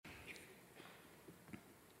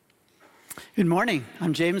Good morning.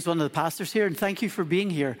 I'm James, one of the pastors here, and thank you for being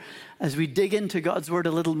here as we dig into God's Word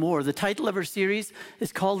a little more. The title of our series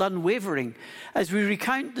is called Unwavering, as we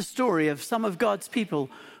recount the story of some of God's people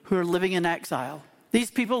who are living in exile.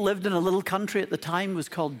 These people lived in a little country at the time, was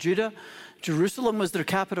called Judah. Jerusalem was their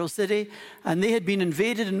capital city, and they had been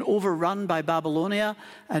invaded and overrun by Babylonia,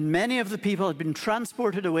 and many of the people had been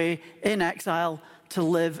transported away in exile to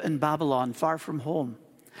live in Babylon, far from home.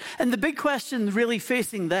 And the big question really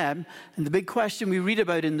facing them, and the big question we read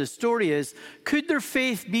about in the story is, could their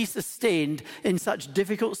faith be sustained in such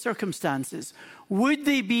difficult circumstances? Would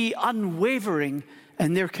they be unwavering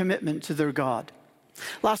in their commitment to their God?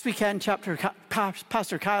 Last weekend,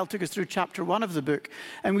 Pastor Kyle took us through chapter 1 of the book,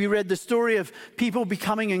 and we read the story of people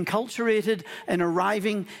becoming enculturated and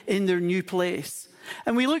arriving in their new place.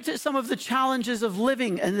 And we looked at some of the challenges of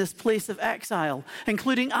living in this place of exile,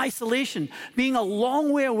 including isolation, being a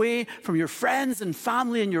long way away from your friends and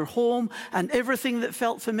family and your home and everything that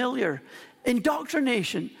felt familiar.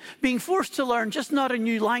 Indoctrination, being forced to learn just not a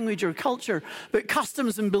new language or culture, but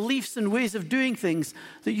customs and beliefs and ways of doing things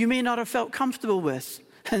that you may not have felt comfortable with.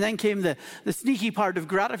 And then came the sneaky part of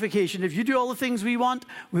gratification. If you do all the things we want,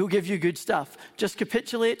 we'll give you good stuff. Just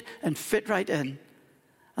capitulate and fit right in.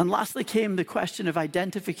 And lastly came the question of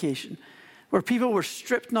identification, where people were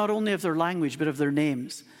stripped not only of their language, but of their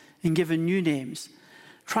names and given new names,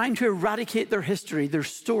 trying to eradicate their history, their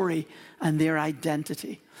story, and their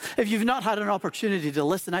identity. If you've not had an opportunity to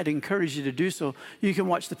listen, I'd encourage you to do so. You can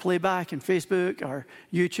watch the playback on Facebook or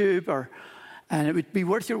YouTube, and it would be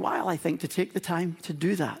worth your while, I think, to take the time to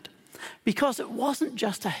do that. Because it wasn't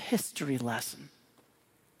just a history lesson.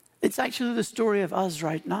 It's actually the story of us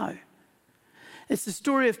right now. It's the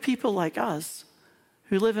story of people like us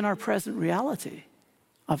who live in our present reality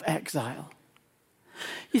of exile.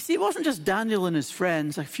 You see, it wasn't just Daniel and his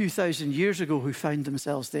friends a few thousand years ago who found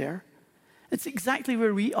themselves there. It's exactly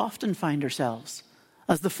where we often find ourselves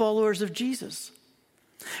as the followers of Jesus.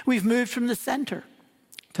 We've moved from the center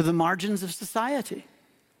to the margins of society.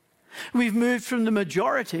 We've moved from the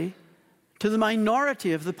majority to the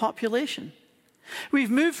minority of the population.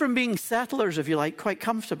 We've moved from being settlers, if you like, quite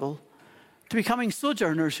comfortable, to becoming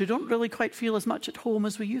sojourners who don't really quite feel as much at home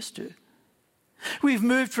as we used to. We've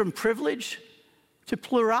moved from privilege to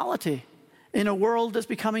plurality in a world that's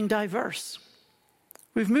becoming diverse.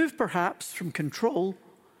 We've moved perhaps from control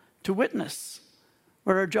to witness,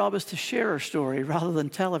 where our job is to share our story rather than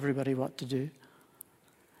tell everybody what to do.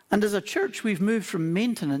 And as a church, we've moved from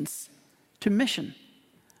maintenance to mission,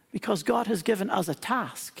 because God has given us a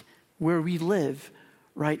task where we live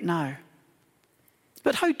right now.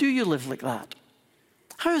 But how do you live like that?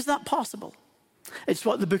 How is that possible? It's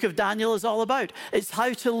what the book of Daniel is all about. It's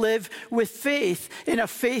how to live with faith in a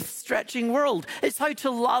faith-stretching world. It's how to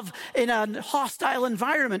love in a hostile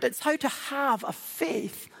environment. It's how to have a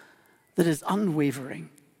faith that is unwavering.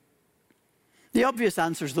 The obvious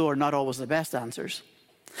answers, though, are not always the best answers.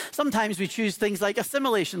 Sometimes we choose things like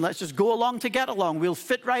assimilation. Let's just go along to get along. We'll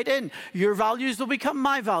fit right in. Your values will become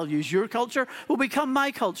my values. Your culture will become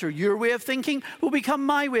my culture. Your way of thinking will become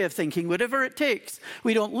my way of thinking, whatever it takes.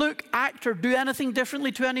 We don't look, act, or do anything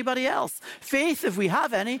differently to anybody else. Faith, if we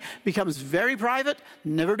have any, becomes very private,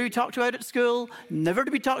 never to be talked about at school, never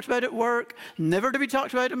to be talked about at work, never to be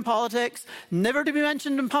talked about in politics, never to be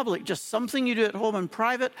mentioned in public, just something you do at home in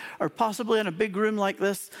private or possibly in a big room like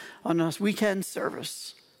this on a weekend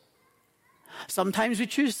service. Sometimes we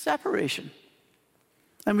choose separation,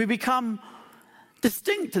 and we become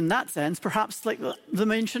distinct in that sense, perhaps like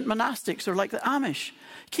the ancient monastics or like the Amish,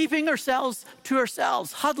 keeping ourselves to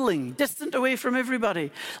ourselves, huddling, distant away from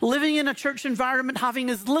everybody, living in a church environment, having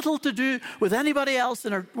as little to do with anybody else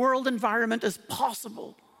in our world environment as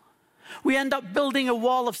possible. We end up building a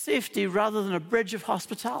wall of safety rather than a bridge of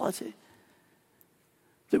hospitality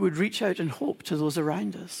that would reach out in hope to those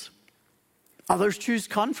around us. Others choose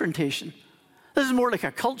confrontation. This is more like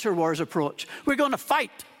a culture wars approach. We're going to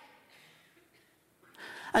fight.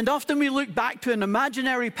 And often we look back to an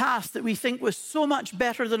imaginary past that we think was so much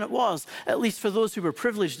better than it was, at least for those who were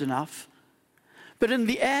privileged enough. But in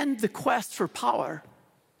the end, the quest for power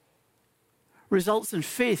results in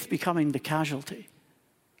faith becoming the casualty.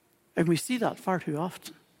 And we see that far too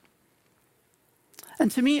often. And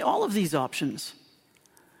to me, all of these options,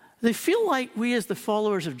 they feel like we as the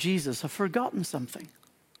followers of Jesus have forgotten something.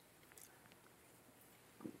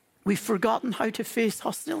 We've forgotten how to face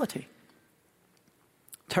hostility,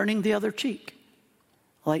 turning the other cheek,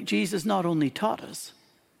 like Jesus not only taught us,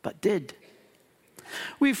 but did.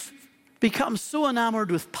 We've become so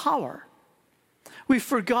enamored with power, we've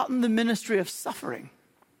forgotten the ministry of suffering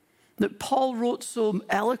that Paul wrote so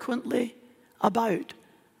eloquently about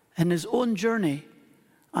in his own journey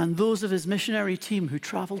and those of his missionary team who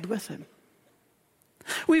traveled with him.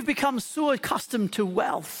 We've become so accustomed to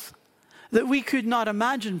wealth that we could not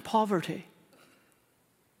imagine poverty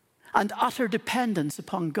and utter dependence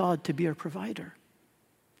upon God to be our provider.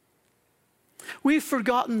 We've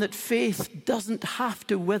forgotten that faith doesn't have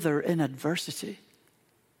to wither in adversity,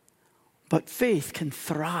 but faith can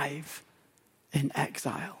thrive in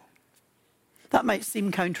exile. That might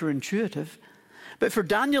seem counterintuitive, but for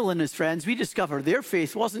Daniel and his friends, we discover their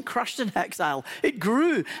faith wasn't crushed in exile. It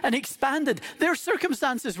grew and expanded. Their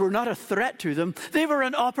circumstances were not a threat to them. They were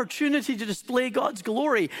an opportunity to display God's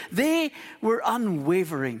glory. They were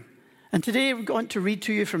unwavering. And today we're going to read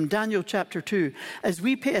to you from Daniel chapter 2 as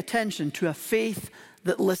we pay attention to a faith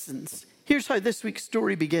that listens. Here's how this week's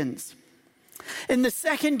story begins. In the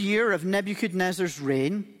second year of Nebuchadnezzar's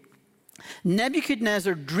reign,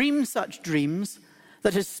 Nebuchadnezzar dreamed such dreams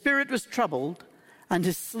that his spirit was troubled and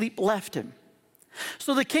his sleep left him.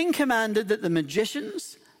 So the king commanded that the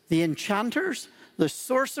magicians, the enchanters, the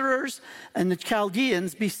sorcerers, and the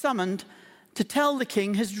Chaldeans be summoned to tell the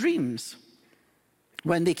king his dreams.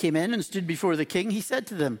 When they came in and stood before the king, he said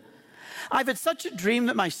to them, I've had such a dream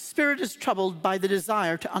that my spirit is troubled by the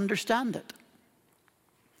desire to understand it.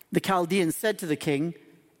 The Chaldeans said to the king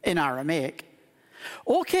in Aramaic,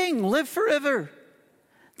 O king, live forever.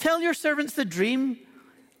 Tell your servants the dream,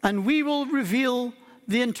 and we will reveal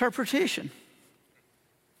the interpretation.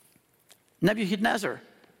 Nebuchadnezzar,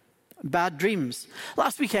 bad dreams.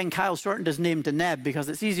 Last weekend, Kyle shortened his name to Neb because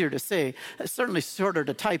it's easier to say. It's certainly shorter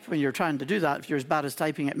to type when you're trying to do that if you're as bad as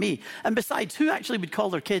typing at me. And besides, who actually would call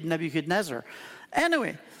their kid Nebuchadnezzar?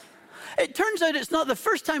 Anyway, it turns out it's not the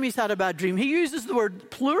first time he's had a bad dream. He uses the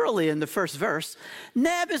word plurally in the first verse.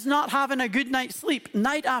 Neb is not having a good night's sleep.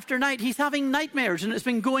 Night after night, he's having nightmares, and it's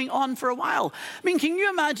been going on for a while. I mean, can you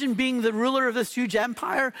imagine being the ruler of this huge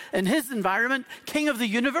empire in his environment, king of the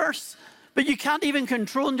universe? But you can't even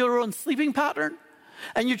control your own sleeping pattern.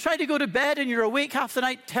 And you try to go to bed and you're awake half the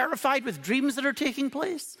night terrified with dreams that are taking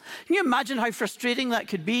place. Can you imagine how frustrating that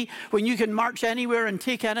could be when you can march anywhere and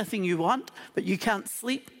take anything you want, but you can't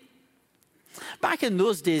sleep? Back in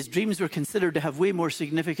those days, dreams were considered to have way more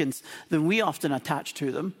significance than we often attach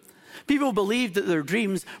to them. People believed that their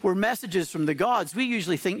dreams were messages from the gods. We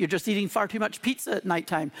usually think you're just eating far too much pizza at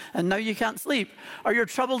nighttime and now you can't sleep. Or you're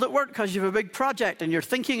troubled at work because you have a big project and you're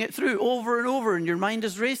thinking it through over and over and your mind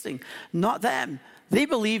is racing. Not them. They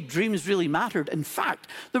believed dreams really mattered. In fact,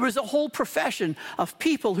 there was a whole profession of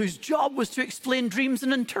people whose job was to explain dreams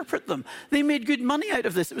and interpret them. They made good money out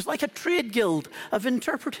of this. It was like a trade guild of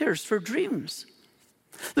interpreters for dreams.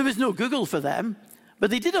 There was no Google for them. But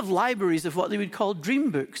they did have libraries of what they would call dream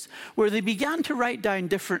books, where they began to write down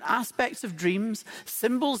different aspects of dreams,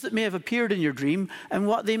 symbols that may have appeared in your dream, and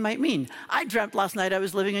what they might mean. I dreamt last night I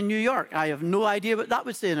was living in New York. I have no idea what that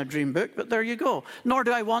would say in a dream book, but there you go. Nor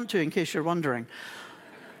do I want to, in case you're wondering.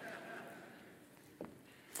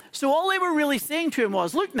 So all they were really saying to him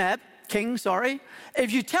was, look, King,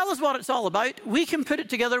 if you tell us what it's all about, we can put it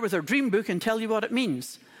together with our dream book and tell you what it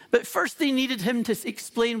means. But first they needed him to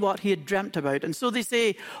explain what he had dreamt about. And so they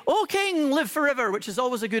say, O king, live forever, which is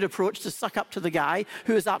always a good approach to suck up to the guy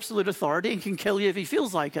who has absolute authority and can kill you if he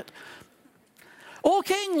feels like it. O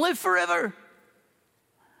king, live forever.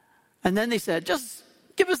 And then they said, just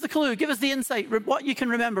give us the clue, give us the insight, what you can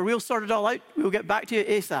remember. We'll sort it all out. We'll get back to you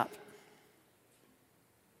ASAP.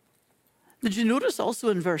 Did you notice also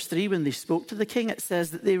in verse 3 when they spoke to the king, it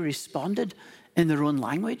says that they responded in their own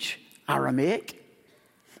language, Aramaic.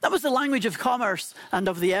 That was the language of commerce and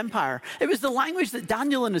of the empire. It was the language that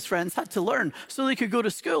Daniel and his friends had to learn so they could go to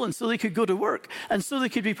school and so they could go to work and so they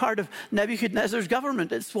could be part of Nebuchadnezzar's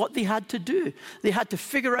government. It's what they had to do. They had to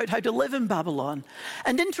figure out how to live in Babylon.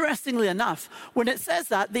 And interestingly enough, when it says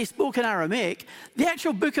that they spoke in Aramaic, the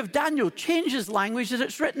actual book of Daniel changes language that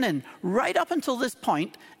it's written in. Right up until this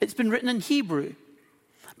point, it's been written in Hebrew.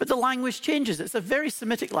 But the language changes. It's a very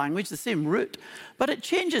Semitic language, the same root, but it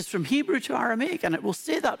changes from Hebrew to Aramaic, and it will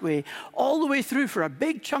stay that way all the way through for a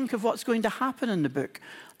big chunk of what's going to happen in the book.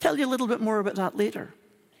 I'll tell you a little bit more about that later.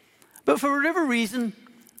 But for whatever reason,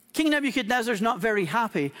 King Nebuchadnezzar is not very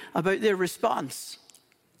happy about their response.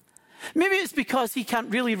 Maybe it's because he can't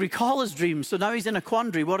really recall his dream, so now he's in a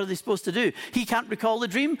quandary. What are they supposed to do? He can't recall the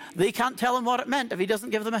dream. They can't tell him what it meant if he doesn't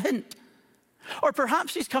give them a hint. Or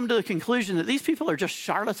perhaps he's come to the conclusion that these people are just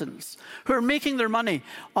charlatans who are making their money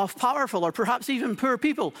off powerful or perhaps even poor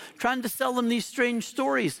people, trying to sell them these strange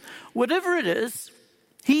stories. Whatever it is,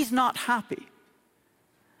 he's not happy.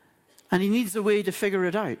 And he needs a way to figure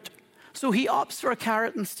it out. So he opts for a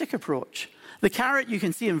carrot and stick approach. The carrot you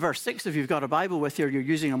can see in verse 6 if you've got a Bible with you or you're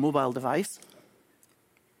using a mobile device.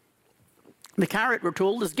 The carrot, we're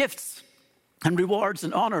told, is gifts and rewards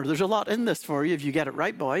and honor. There's a lot in this for you if you get it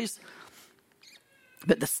right, boys.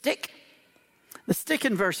 But the stick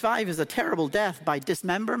in verse 5 is a terrible death by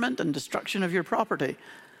dismemberment and destruction of your property.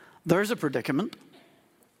 There's a predicament.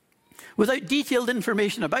 Without detailed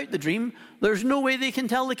information about the dream, there's no way they can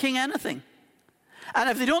tell the king anything. And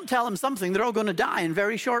if they don't tell him something, they're all going to die in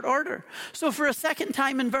very short order. So for a second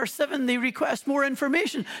time in verse 7, they request more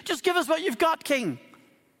information. Just give us what you've got, king.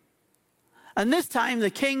 And this time, the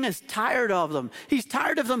king is tired of them. He's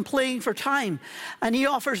tired of them playing for time. And he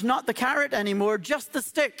offers not the carrot anymore, just the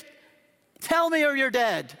stick. Tell me or you're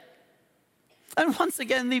dead. And once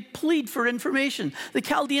again, they plead for information. The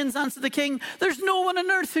Chaldeans answer the king, there's no one on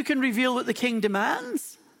earth who can reveal what the king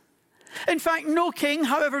demands. In fact, no king,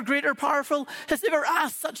 however great or powerful, has ever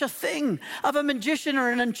asked such a thing of a magician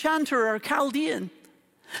or an enchanter or a Chaldean.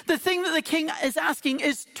 The thing that the king is asking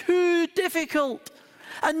is too difficult,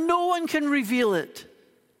 and no one can reveal it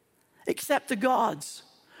except the gods,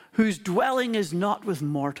 whose dwelling is not with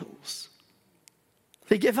mortals.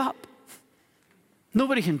 They give up.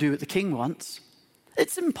 Nobody can do what the king wants.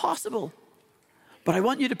 It's impossible. But I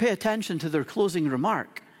want you to pay attention to their closing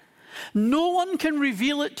remark. No one can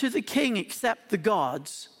reveal it to the king except the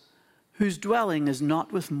gods, whose dwelling is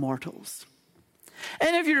not with mortals.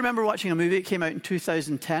 Any of you remember watching a movie that came out in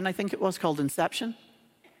 2010, I think it was, called Inception?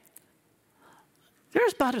 They're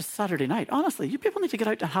as bad as Saturday Night. Honestly, you people need to get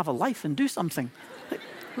out and have a life and do something. Like,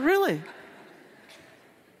 really?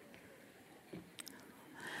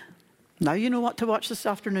 Now you know what to watch this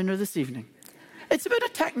afternoon or this evening. It's about a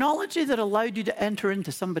technology that allowed you to enter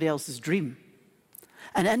into somebody else's dream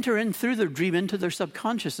and enter in through their dream into their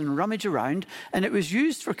subconscious and rummage around. And it was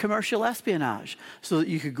used for commercial espionage so that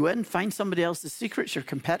you could go in, find somebody else's secrets, your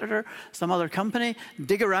competitor, some other company,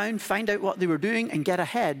 dig around, find out what they were doing and get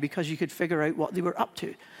ahead because you could figure out what they were up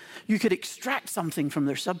to. You could extract something from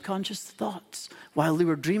their subconscious thoughts while they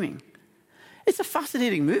were dreaming. It's a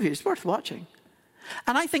fascinating movie. It's worth watching.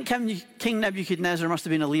 And I think King Nebuchadnezzar must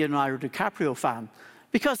have been a Leonardo DiCaprio fan,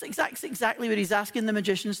 because that's exactly what he's asking the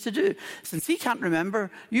magicians to do. Since he can't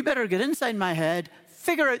remember, you better get inside my head,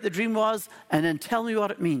 figure out the dream was, and then tell me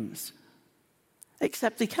what it means.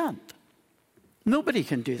 Except they can't. Nobody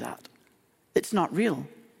can do that. It's not real.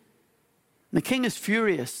 The king is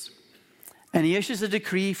furious, and he issues a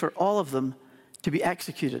decree for all of them to be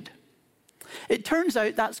executed. It turns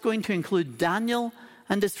out that's going to include Daniel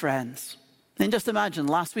and his friends. And just imagine,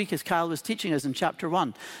 last week as Kyle was teaching us in chapter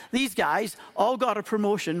 1, these guys all got a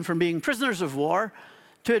promotion from being prisoners of war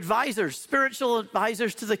to advisors, spiritual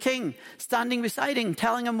advisors to the king, standing beside him,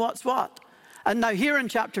 telling him what's what. And now here in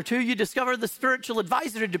chapter 2, you discover the spiritual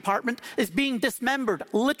advisory department is being dismembered,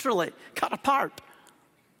 literally cut apart.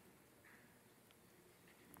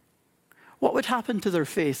 What would happen to their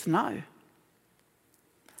faith now?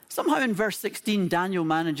 Somehow in verse 16, Daniel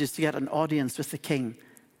manages to get an audience with the king.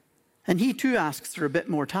 And he too asks for a bit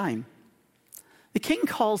more time. The king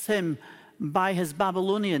calls him by his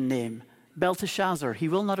Babylonian name, Belteshazzar. He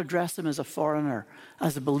will not address him as a foreigner,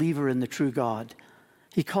 as a believer in the true God.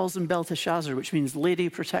 He calls him Belteshazzar, which means lady,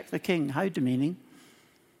 protect the king. How demeaning.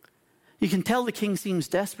 You can tell the king seems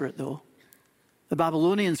desperate, though. The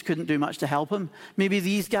Babylonians couldn't do much to help him. Maybe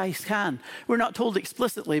these guys can. We're not told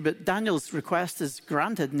explicitly, but Daniel's request is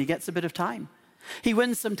granted and he gets a bit of time. He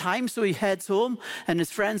wins some time, so he heads home, and his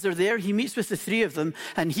friends are there. He meets with the three of them,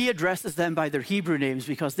 and he addresses them by their Hebrew names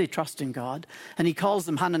because they trust in God. And he calls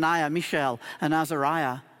them Hananiah, Mishael, and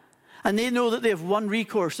Azariah. And they know that they have one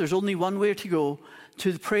recourse. There's only one way to go,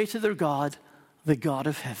 to pray to their God, the God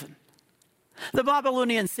of heaven. The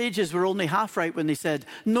Babylonian sages were only half right when they said,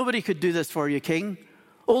 nobody could do this for you, king.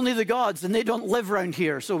 Only the gods, and they don't live around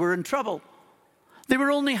here, so we're in trouble. They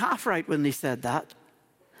were only half right when they said that,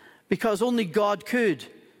 because only God could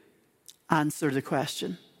answer the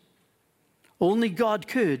question. Only God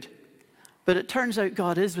could. But it turns out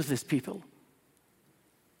God is with his people.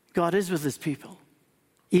 God is with his people,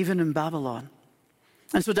 even in Babylon.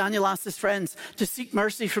 And so Daniel asked his friends to seek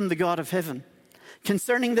mercy from the God of heaven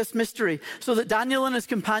concerning this mystery, so that Daniel and his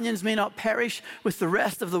companions may not perish with the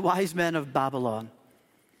rest of the wise men of Babylon.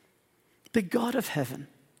 The God of heaven.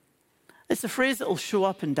 It's a phrase that will show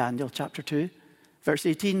up in Daniel chapter 2. Verse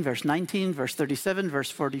 18, verse 19, verse 37,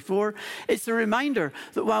 verse 44. It's a reminder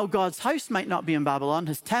that while God's house might not be in Babylon,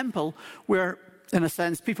 his temple, where, in a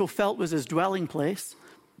sense, people felt was his dwelling place,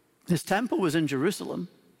 his temple was in Jerusalem.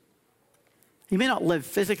 He may not live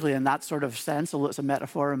physically in that sort of sense, although it's a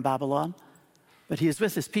metaphor in Babylon, but he is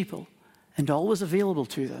with his people and always available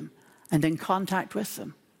to them and in contact with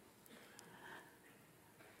them.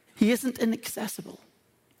 He isn't inaccessible.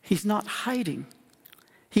 He's not hiding.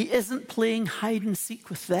 He isn't playing hide and seek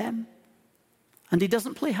with them, and he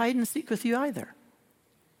doesn't play hide and seek with you either.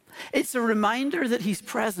 It's a reminder that he's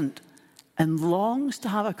present and longs to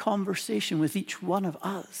have a conversation with each one of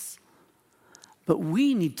us. But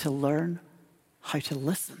we need to learn how to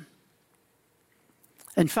listen.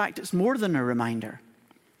 In fact, it's more than a reminder.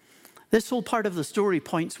 This whole part of the story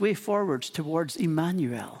points way forwards towards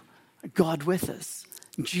Emmanuel, God with us,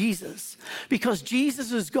 Jesus. Because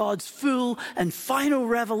Jesus is God's full and final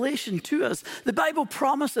revelation to us. The Bible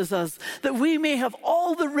promises us that we may have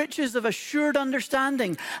all the riches of assured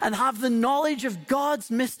understanding and have the knowledge of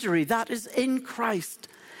God's mystery that is in Christ,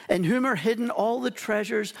 in whom are hidden all the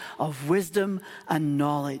treasures of wisdom and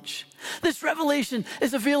knowledge. This revelation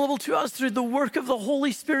is available to us through the work of the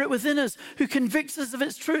Holy Spirit within us, who convicts us of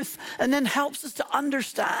its truth and then helps us to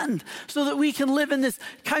understand so that we can live in this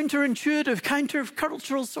counterintuitive,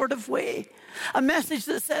 countercultural sort of way. A message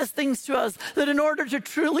that says things to us that in order to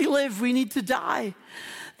truly live, we need to die.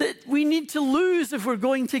 That we need to lose if we're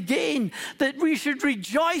going to gain, that we should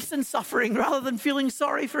rejoice in suffering rather than feeling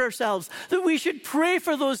sorry for ourselves, that we should pray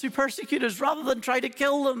for those who persecute us rather than try to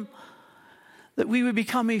kill them, that we would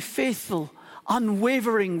become a faithful,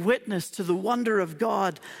 unwavering witness to the wonder of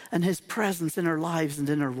God and his presence in our lives and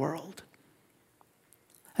in our world.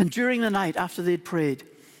 And during the night after they'd prayed,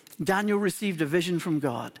 Daniel received a vision from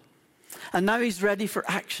God. And now he's ready for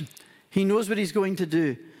action. He knows what he's going to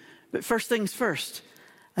do. But first things first,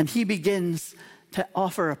 and he begins to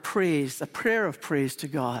offer a prayer of praise to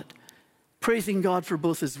God, praising God for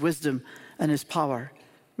both his wisdom and his power.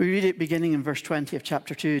 We read it beginning in verse 20 of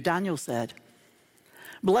chapter 2. Daniel said,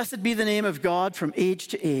 "Blessed be the name of God from age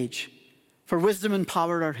to age, for wisdom and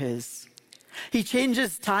power are his. He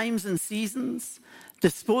changes times and seasons,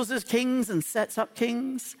 disposes kings and sets up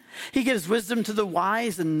kings. He gives wisdom to the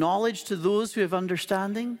wise and knowledge to those who have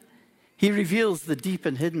understanding. He reveals the deep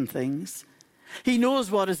and hidden things. He knows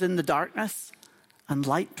what is in the darkness, and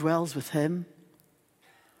light dwells with him.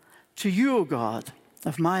 To you, O God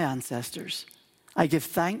of my ancestors, I give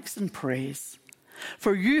thanks and praise.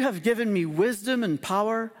 For you have given me wisdom and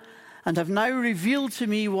power, and have now revealed to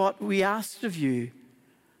me what we asked of you.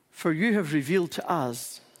 For you have revealed to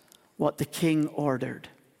us what the king ordered."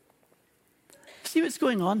 See what's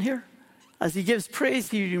going on here? As he gives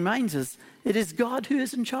praise, he reminds us it is God who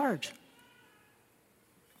is in charge.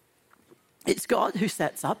 It's God who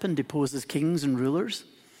sets up and deposes kings and rulers.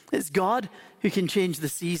 It's God who can change the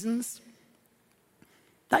seasons.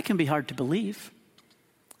 That can be hard to believe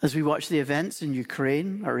as we watch the events in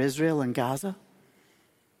Ukraine or Israel and Gaza.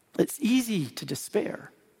 It's easy to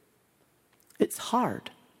despair. It's hard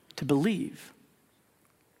to believe.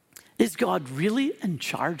 Is God really in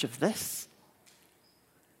charge of this?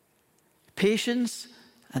 Patience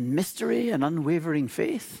and mystery and unwavering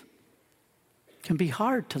faith can be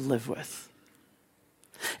hard to live with.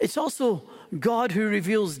 It's also God who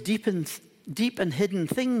reveals deep and hidden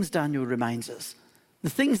things, Daniel reminds us.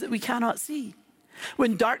 The things that we cannot see.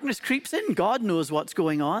 When darkness creeps in, God knows what's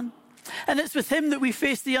going on. And it's with him that we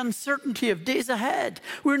face the uncertainty of days ahead.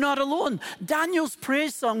 We're not alone. Daniel's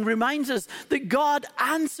praise song reminds us that God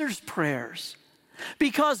answers prayers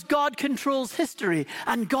because God controls history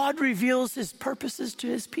and God reveals his purposes to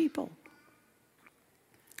his people.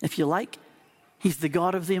 If you like, he's the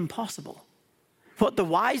God of the impossible. What the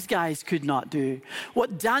wise guys could not do,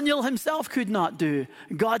 what Daniel himself could not do,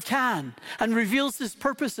 God can, and reveals his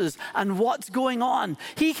purposes and what's going on.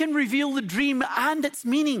 He can reveal the dream and its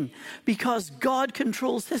meaning because God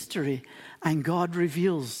controls history and God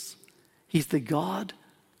reveals. He's the God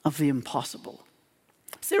of the impossible.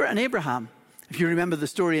 Sarah and Abraham, if you remember the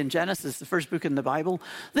story in Genesis, the first book in the Bible,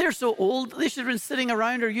 they're so old, they should have been sitting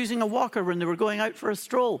around or using a walker when they were going out for a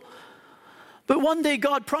stroll. But one day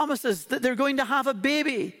God promises that they're going to have a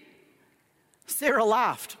baby. Sarah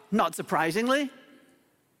laughed, not surprisingly.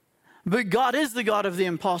 But God is the God of the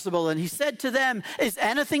impossible. And he said to them, "Is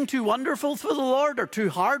anything too wonderful for the Lord or too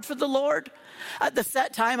hard for the Lord? At the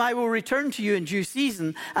set time I will return to you in due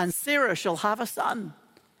season, and Sarah shall have a son."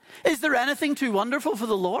 Is there anything too wonderful for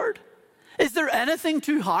the Lord? Is there anything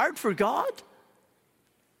too hard for God?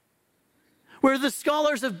 Where the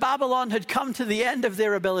scholars of Babylon had come to the end of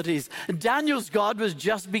their abilities, Daniel's God was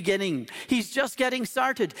just beginning. He's just getting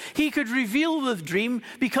started. He could reveal the dream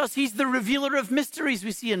because he's the revealer of mysteries,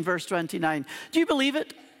 we see in verse 29. Do you believe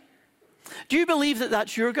it? Do you believe that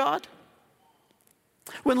that's your God?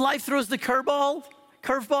 When life throws the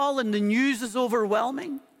curveball and the news is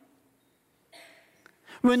overwhelming,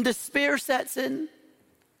 when despair sets in,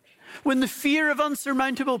 when the fear of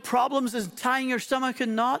unsurmountable problems is tying your stomach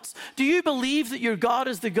in knots, do you believe that your God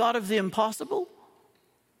is the God of the impossible?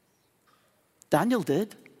 Daniel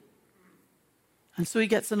did. And so he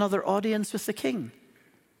gets another audience with the king.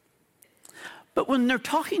 But when they're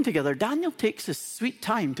talking together, Daniel takes his sweet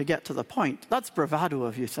time to get to the point. That's bravado,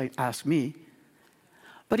 if you ask me.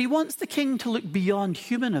 But he wants the king to look beyond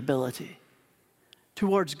human ability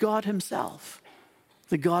towards God himself,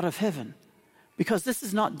 the God of heaven. Because this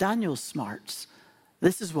is not Daniel's smarts.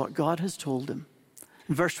 This is what God has told him.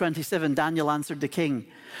 In verse 27, Daniel answered the king,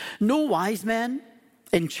 "No wise men,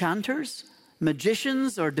 enchanters,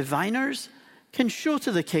 magicians, or diviners can show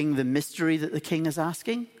to the king the mystery that the king is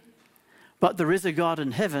asking. But there is a God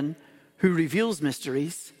in heaven who reveals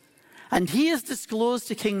mysteries, and he has disclosed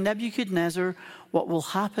to King Nebuchadnezzar what will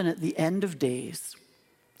happen at the end of days.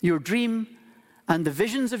 Your dream and the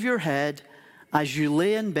visions of your head as you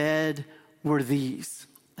lay in bed were these."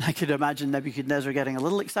 I could imagine Nebuchadnezzar getting a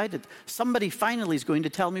little excited. Somebody finally is going to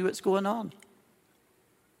tell me what's going on.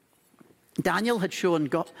 God had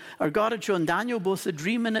shown Daniel both the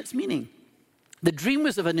dream and its meaning. The dream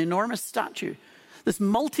was of an enormous statue, this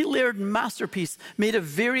multi-layered masterpiece made of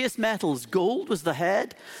various metals. Gold was the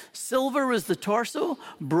head, silver was the torso,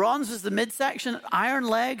 bronze was the midsection, iron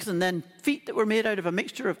legs, and then feet that were made out of a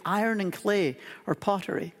mixture of iron and clay or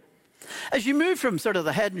pottery. As you move from sort of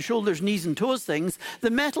the head and shoulders, knees and toes things, the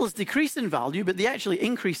metals decrease in value, but they actually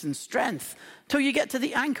increase in strength till you get to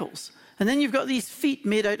the ankles. And then you've got these feet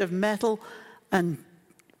made out of metal and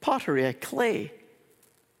pottery, clay.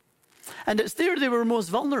 And it's there they were most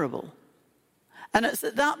vulnerable. And it's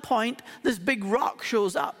at that point, this big rock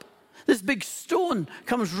shows up. This big stone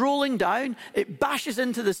comes rolling down. It bashes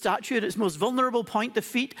into the statue at its most vulnerable point, the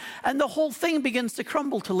feet, and the whole thing begins to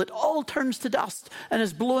crumble till it all turns to dust and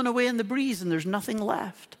is blown away in the breeze and there's nothing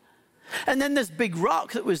left. And then this big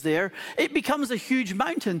rock that was there, it becomes a huge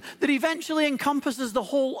mountain that eventually encompasses the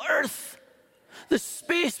whole earth. The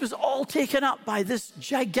space was all taken up by this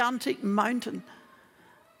gigantic mountain.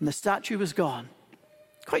 And the statue was gone.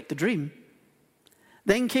 Quite the dream.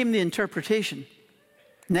 Then came the interpretation.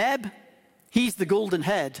 Neb, he's the golden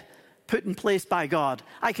head put in place by God.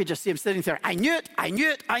 I could just see him sitting there. I knew it, I knew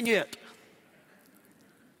it, I knew it.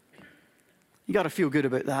 You got to feel good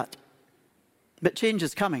about that. But change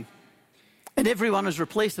is coming. And everyone is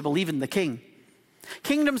replaceable, even the king.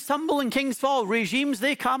 Kingdoms tumble and kings fall. Regimes,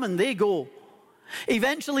 they come and they go.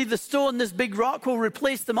 Eventually, the stone, this big rock, will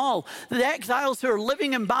replace them all. The exiles who are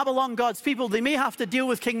living in Babylon, God's people, they may have to deal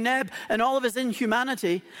with King Neb and all of his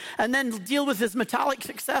inhumanity, and then deal with his metallic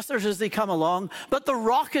successors as they come along. But the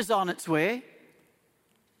rock is on its way.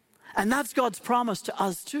 And that's God's promise to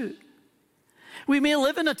us too. We may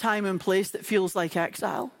live in a time and place that feels like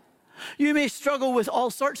exile. You may struggle with all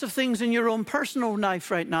sorts of things in your own personal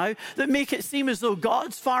life right now that make it seem as though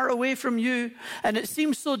God's far away from you, and it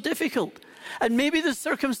seems so difficult. And maybe the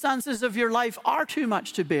circumstances of your life are too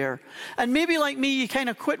much to bear. And maybe like me, you kind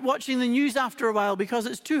of quit watching the news after a while because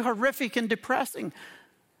it's too horrific and depressing.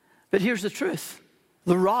 But here's the truth.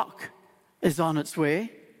 The rock is on its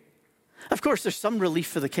way. Of course, there's some relief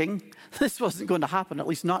for the king. This wasn't going to happen, at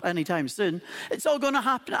least not anytime soon. It's all going to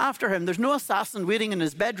happen after him. There's no assassin waiting in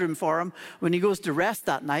his bedroom for him when he goes to rest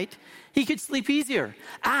that night. He could sleep easier.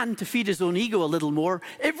 And to feed his own ego a little more,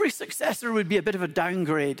 every successor would be a bit of a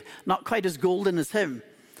downgrade, not quite as golden as him.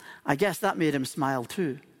 I guess that made him smile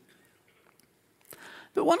too.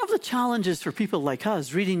 But one of the challenges for people like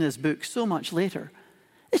us reading this book so much later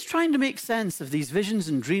is trying to make sense of these visions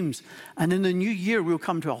and dreams. And in the new year, we'll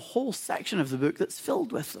come to a whole section of the book that's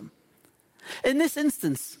filled with them. In this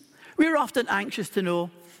instance, we're often anxious to know,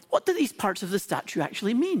 what do these parts of the statue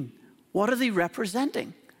actually mean? What are they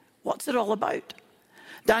representing? What's it all about?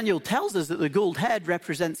 Daniel tells us that the gold head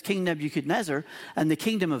represents King Nebuchadnezzar and the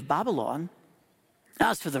kingdom of Babylon.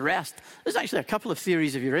 As for the rest, there's actually a couple of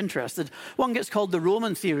theories if you're interested. One gets called the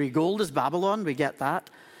Roman theory. Gold is Babylon, we get that.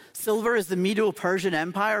 Silver is the Medo-Persian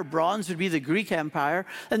Empire. Bronze would be the Greek Empire.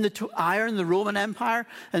 And iron, the Roman Empire.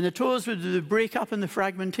 And the toes would be the breakup and the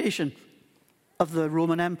fragmentation of the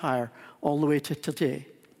Roman Empire all the way to today.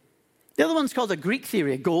 The other one's called a Greek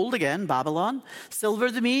theory. Gold, again, Babylon.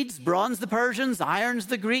 Silver, the Medes. Bronze, the Persians. Iron's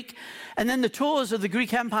the Greek. And then the toes are the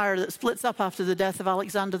Greek Empire that splits up after the death of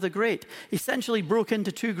Alexander the Great. Essentially broke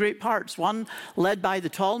into two great parts. One led by the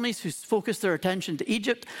Ptolemies, who focused their attention to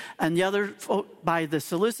Egypt, and the other by the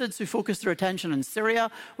Seleucids, who focused their attention on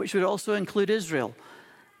Syria, which would also include Israel.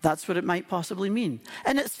 That's what it might possibly mean.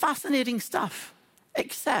 And it's fascinating stuff,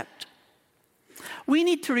 except we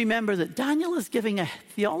need to remember that Daniel is giving a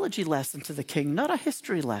theology lesson to the king, not a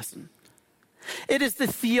history lesson. It is the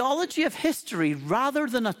theology of history rather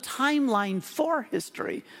than a timeline for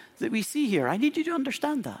history that we see here. I need you to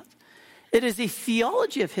understand that. It is a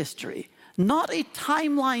theology of history, not a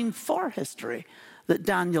timeline for history that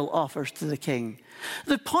Daniel offers to the king.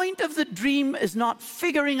 The point of the dream is not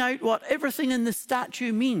figuring out what everything in the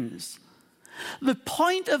statue means. The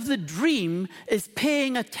point of the dream is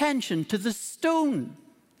paying attention to the stone.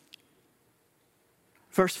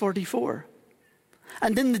 Verse 44.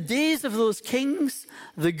 And in the days of those kings,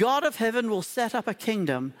 the God of heaven will set up a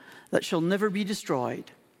kingdom that shall never be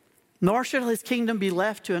destroyed, nor shall his kingdom be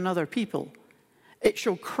left to another people. It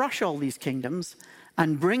shall crush all these kingdoms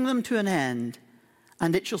and bring them to an end,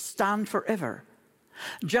 and it shall stand forever.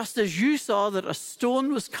 Just as you saw that a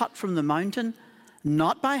stone was cut from the mountain,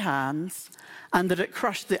 not by hands, and that it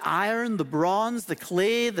crushed the iron, the bronze, the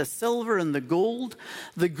clay, the silver, and the gold,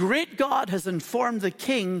 the great God has informed the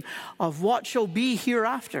king of what shall be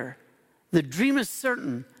hereafter. The dream is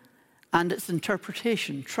certain, and its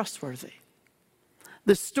interpretation trustworthy.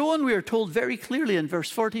 The stone, we are told very clearly in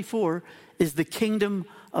verse 44, is the kingdom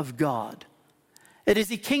of God. It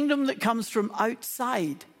is a kingdom that comes from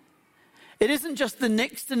outside. It isn't just the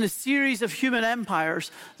next in a series of human empires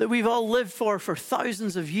that we've all lived for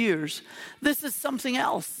thousands of years. This is something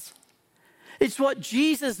else. It's what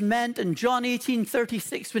Jesus meant in John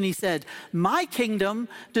 18:36 when he said, "My kingdom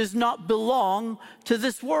does not belong to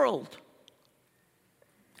this world."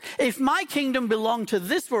 If my kingdom belonged to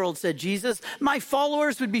this world, said Jesus, my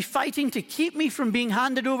followers would be fighting to keep me from being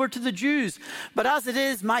handed over to the Jews. But as it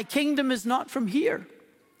is, my kingdom is not from here.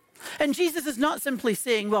 And Jesus is not simply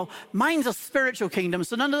saying, well, mine's a spiritual kingdom,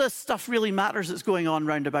 so none of this stuff really matters that's going on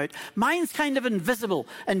round about. Mine's kind of invisible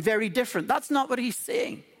and very different. That's not what he's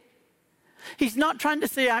saying. He's not trying to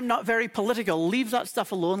say, I'm not very political. Leave that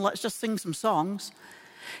stuff alone. Let's just sing some songs.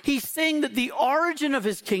 He's saying that the origin of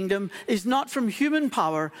his kingdom is not from human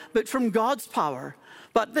power, but from God's power.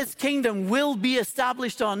 But this kingdom will be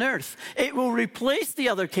established on earth. It will replace the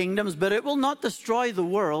other kingdoms, but it will not destroy the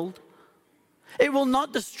world. It will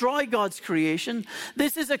not destroy God's creation.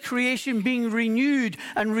 This is a creation being renewed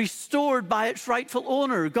and restored by its rightful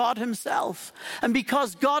owner, God himself. And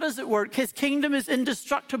because God is at work, his kingdom is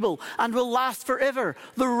indestructible and will last forever.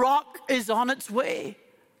 The rock is on its way.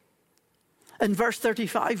 In verse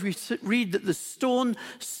 35, we read that the stone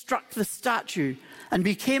struck the statue and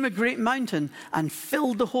became a great mountain and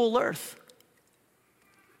filled the whole earth.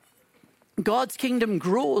 God's kingdom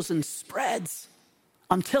grows and spreads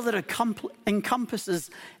until it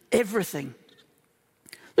encompasses everything.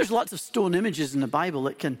 There's lots of stone images in the Bible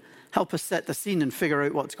that can help us set the scene and figure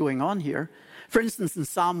out what's going on here. For instance, in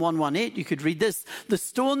Psalm 118, you could read this: "The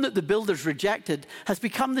stone that the builders rejected has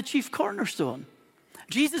become the chief cornerstone."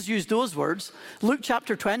 Jesus used those words. Luke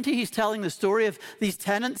chapter 20, he's telling the story of these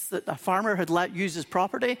tenants that a farmer had let use his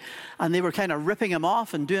property, and they were kind of ripping him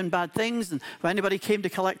off and doing bad things. And when anybody came to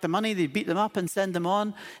collect the money, they'd beat them up and send them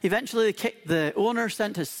on. Eventually, the owner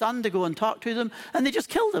sent his son to go and talk to them, and they just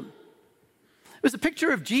killed him. It was a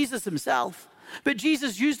picture of Jesus himself. But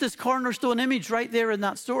Jesus used this cornerstone image right there in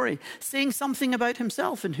that story, saying something about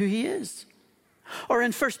himself and who he is. Or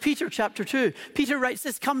in 1 Peter chapter 2, Peter writes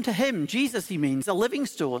this: "Come to him," Jesus he means, "a living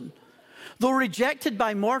stone, though rejected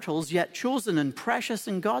by mortals, yet chosen and precious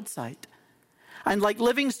in God's sight. And like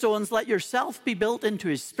living stones, let yourself be built into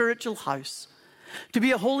his spiritual house, to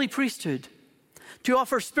be a holy priesthood, to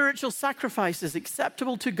offer spiritual sacrifices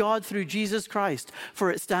acceptable to God through Jesus Christ.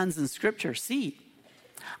 For it stands in Scripture, see,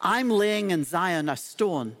 I'm laying in Zion a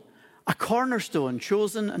stone, a cornerstone,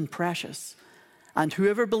 chosen and precious, and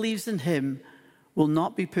whoever believes in him will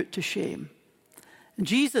not be put to shame."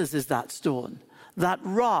 Jesus is that stone, that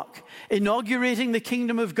rock, inaugurating the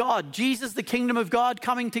kingdom of God. Jesus, the kingdom of God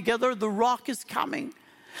coming together, the rock is coming.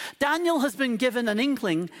 Daniel has been given an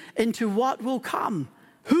inkling into what will come.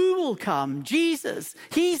 Who will come? Jesus.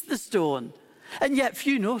 He's the stone. And yet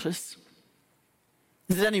few notice.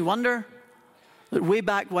 Is it any wonder that way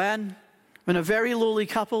back when a very lowly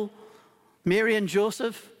couple, Mary and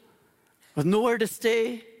Joseph, with nowhere to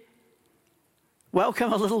stay,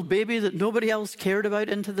 welcome a little baby that nobody else cared about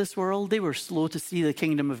into this world, they were slow to see the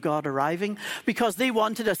kingdom of God arriving because they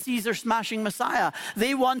wanted a Caesar-smashing Messiah.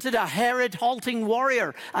 They wanted a Herod-halting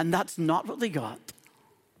warrior, and that's not what they got.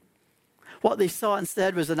 What they saw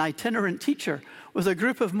instead was an itinerant teacher with a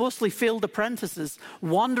group of mostly failed apprentices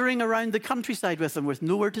wandering around the countryside with them with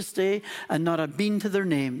nowhere to stay and not a bean to their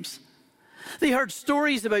names. They heard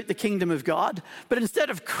stories about the kingdom of God, but instead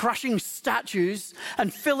of crushing statues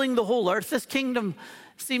and filling the whole earth, this kingdom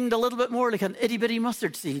seemed a little bit more like an itty-bitty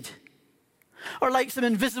mustard seed, or like some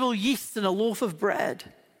invisible yeast in a loaf of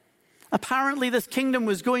bread. Apparently, this kingdom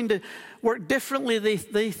was going to work differently,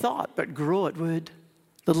 they thought, but grow it would.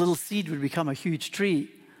 The little seed would become a huge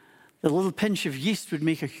tree. The little pinch of yeast would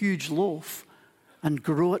make a huge loaf, and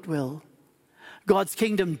grow it will. God's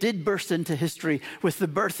kingdom did burst into history with the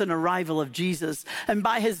birth and arrival of Jesus. And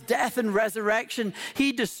by his death and resurrection,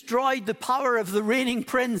 he destroyed the power of the reigning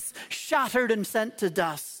prince, shattered and sent to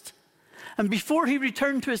dust. And before he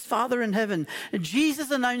returned to his Father in heaven, Jesus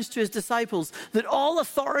announced to his disciples that all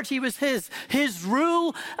authority was his. His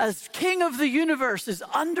rule as King of the universe is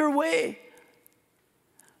underway.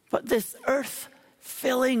 But this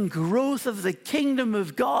earth-filling growth of the kingdom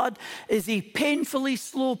of God is a painfully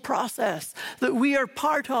slow process that we are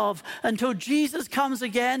part of until Jesus comes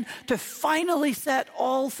again to finally set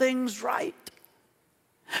all things right.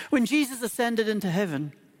 When Jesus ascended into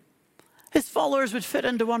heaven, his followers would fit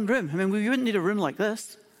into one room. I mean, we wouldn't need a room like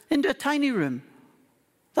this. Into a tiny room.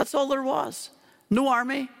 That's all there was. No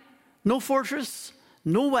army, no fortress,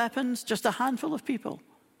 no weapons, just a handful of people.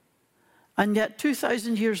 And yet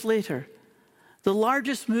 2,000 years later, the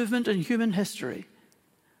largest movement in human history,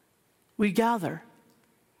 we gather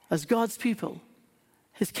as God's people.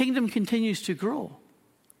 His kingdom continues to grow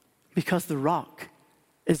because the rock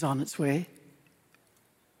is on its way.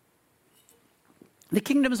 The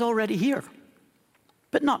kingdom is already here,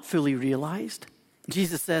 but not fully realized.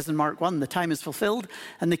 Jesus says in Mark 1, the time is fulfilled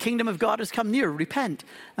and the kingdom of God has come near. Repent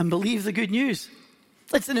and believe the good news.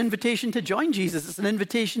 It's an invitation to join Jesus. It's an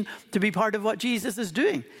invitation to be part of what Jesus is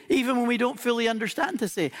doing. Even when we don't fully understand, to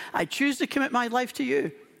say, I choose to commit my life to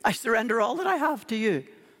you. I surrender all that I have to you.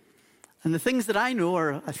 And the things that I know,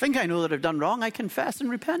 or I think I know that I've done wrong, I confess and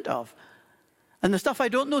repent of. And the stuff I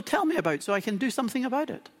don't know, tell me about so I can do something about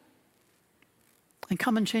it. And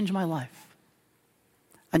come and change my life.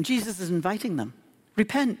 And Jesus is inviting them.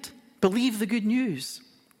 Repent. Believe the good news.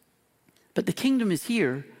 But the kingdom is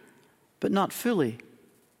here, but not fully.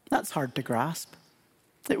 That's hard to grasp.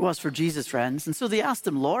 It was for Jesus' friends. And so they asked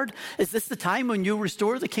him, Lord, is this the time when you'll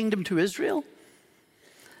restore the kingdom to Israel?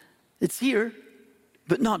 It's here,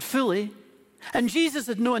 but not fully. And Jesus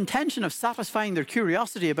had no intention of satisfying their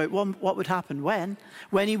curiosity about what would happen when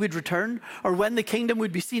he would return, or when the kingdom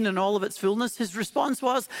would be seen in all of its fullness. His response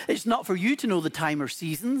was, it's not for you to know the time or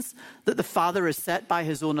seasons that the Father has set by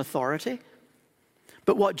his own authority.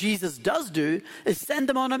 But what Jesus does do is send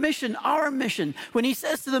them on a mission, our mission, when he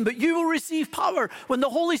says to them, but you will receive power when the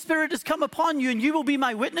Holy Spirit has come upon you, and you will be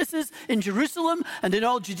my witnesses in Jerusalem and in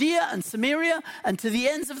all Judea and Samaria and to the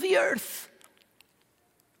ends of the earth.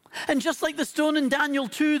 And just like the stone in Daniel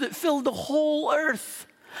 2 that filled the whole earth,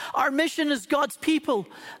 our mission as God's people,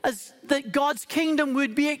 as that God's kingdom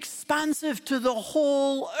would be expansive to the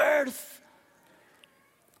whole earth.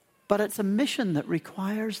 But it's a mission that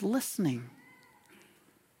requires listening.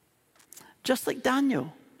 Just like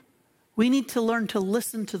Daniel, we need to learn to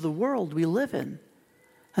listen to the world we live in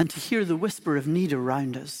and to hear the whisper of need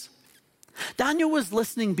around us. Daniel was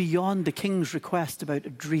listening beyond the king's request about a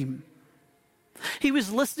dream. He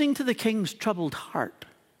was listening to the king's troubled heart.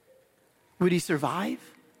 Would he survive?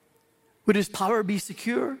 Would his power be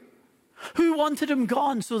secure? Who wanted him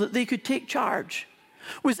gone so that they could take charge?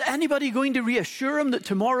 Was anybody going to reassure him that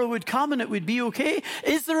tomorrow would come and it would be okay?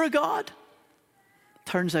 Is there a God?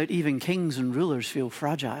 Turns out even kings and rulers feel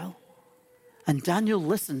fragile. And Daniel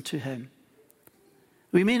listened to him.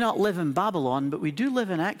 We may not live in Babylon, but we do live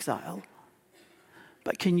in exile.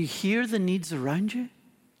 But can you hear the needs around you?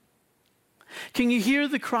 Can you hear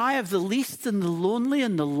the cry of the least and the lonely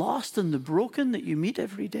and the lost and the broken that you meet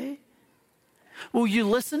every day? Will you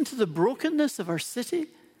listen to the brokenness of our city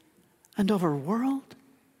and of our world?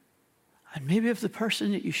 And maybe of the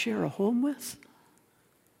person that you share a home with?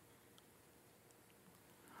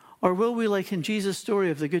 Or will we, like in Jesus'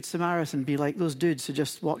 story of the Good Samaritan, be like those dudes who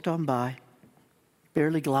just walked on by,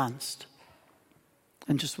 barely glanced,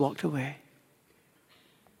 and just walked away?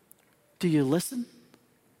 Do you listen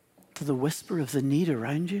to the whisper of the need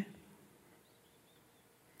around you?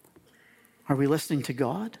 Are we listening to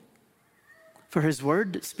God for his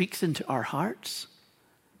word that speaks into our hearts,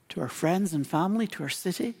 to our friends and family, to our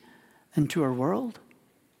city, and to our world?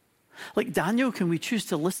 Like Daniel, can we choose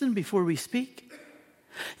to listen before we speak?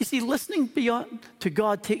 You see, listening to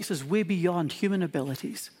God takes us way beyond human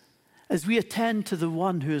abilities as we attend to the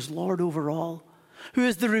one who is Lord over all, who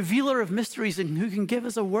is the revealer of mysteries and who can give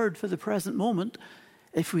us a word for the present moment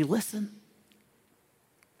if we listen.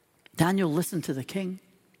 Daniel listened to the king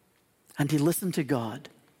and he listened to God,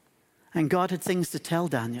 and God had things to tell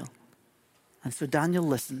Daniel. And so Daniel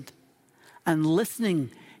listened, and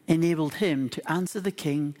listening enabled him to answer the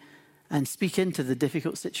king and speak into the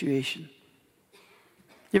difficult situation.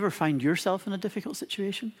 You ever find yourself in a difficult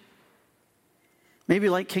situation? Maybe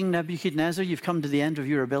like King Nebuchadnezzar, you've come to the end of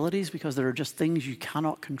your abilities because there are just things you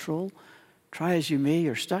cannot control. Try as you may,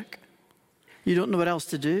 you're stuck. You don't know what else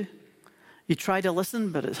to do. You try to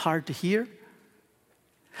listen, but it's hard to hear.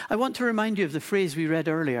 I want to remind you of the phrase we read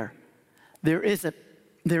earlier. There is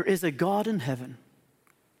a God in heaven.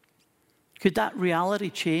 Could that reality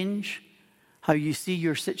change how you see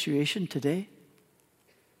your situation today?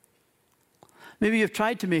 Maybe you've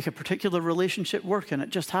tried to make a particular relationship work and it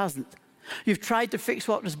just hasn't. You've tried to fix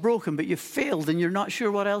what was broken, but you've failed and you're not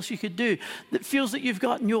sure what else you could do. It feels that you've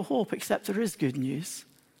got no hope, except there is good news.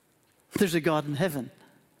 There's a God in heaven.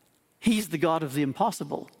 He's the God of the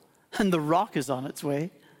impossible, and the rock is on its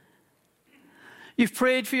way. You've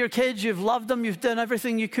prayed for your kids, you've loved them, you've done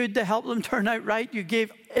everything you could to help them turn out right. You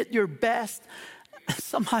gave it your best.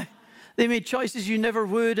 Somehow they made choices you never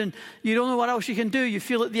would, and you don't know what else you can do. You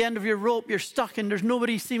feel at the end of your rope, you're stuck, and there's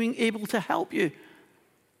nobody seeming able to help you.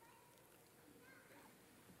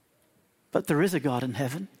 But there is a God in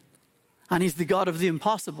heaven, and he's the God of the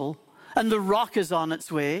impossible, and the rock is on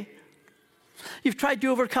its way. You've tried to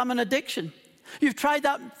overcome an addiction. You've tried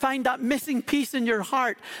to find that missing piece in your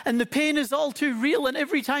heart, and the pain is all too real, and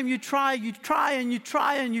every time you try and you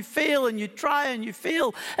try and you fail, and you try and you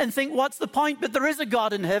fail, and think, what's the point? But there is a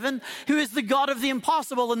God in heaven who is the God of the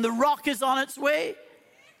impossible, and the rock is on its way.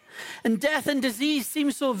 And death and disease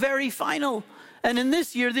seem so very final. And in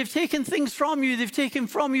this year, they've taken things from you. They've taken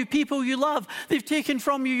from you people you love. They've taken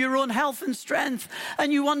from you your own health and strength.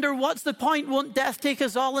 And you wonder, what's the point? Won't death take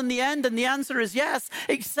us all in the end? And the answer is yes,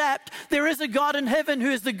 except there is a God in heaven who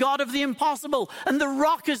is the God of the impossible, and the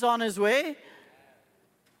rock is on his way.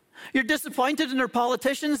 You're disappointed in our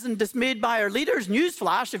politicians and dismayed by our leaders.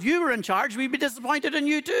 Newsflash, if you were in charge, we'd be disappointed in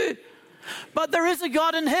you too. But there is a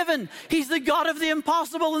God in heaven. He's the God of the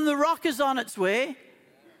impossible, and the rock is on its way.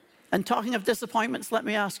 And talking of disappointments, let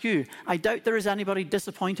me ask you, I doubt there is anybody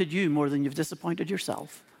disappointed you more than you've disappointed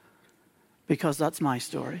yourself, because that's my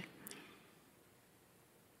story.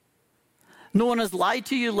 No one has lied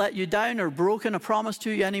to you, let you down, or broken a promise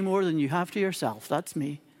to you any more than you have to yourself. That's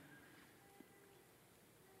me.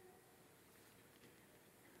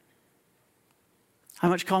 How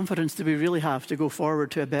much confidence do we really have to go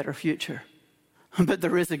forward to a better future? But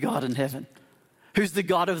there is a God in heaven who's the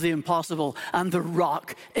God of the impossible, and the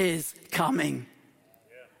rock is coming.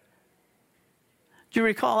 Yeah. Do you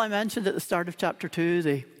recall I mentioned at the start of chapter 2,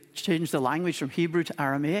 they changed the language from Hebrew to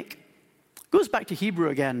Aramaic? It goes back to Hebrew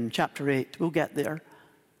again in chapter 8. We'll get there.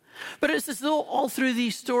 But it's as though all through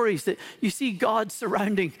these stories that you see God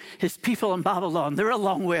surrounding his people in Babylon. They're a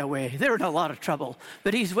long way away. They're in a lot of trouble,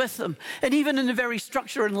 but he's with them. And even in the very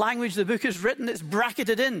structure and language the book is written, it's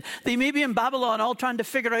bracketed in. They may be in Babylon all trying to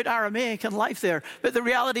figure out Aramaic and life there, but the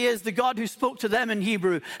reality is the God who spoke to them in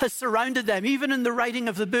Hebrew has surrounded them. Even in the writing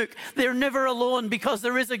of the book, they're never alone, because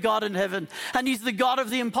there is a God in heaven, and he's the God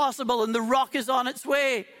of the impossible, and the rock is on its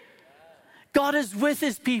way. God is with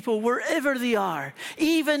his people wherever they are,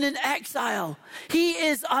 even in exile. He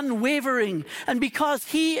is unwavering. And because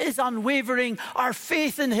he is unwavering, our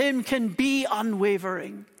faith in him can be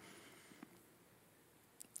unwavering.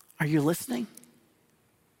 Are you listening?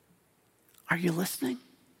 Are you listening?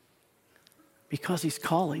 Because he's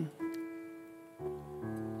calling.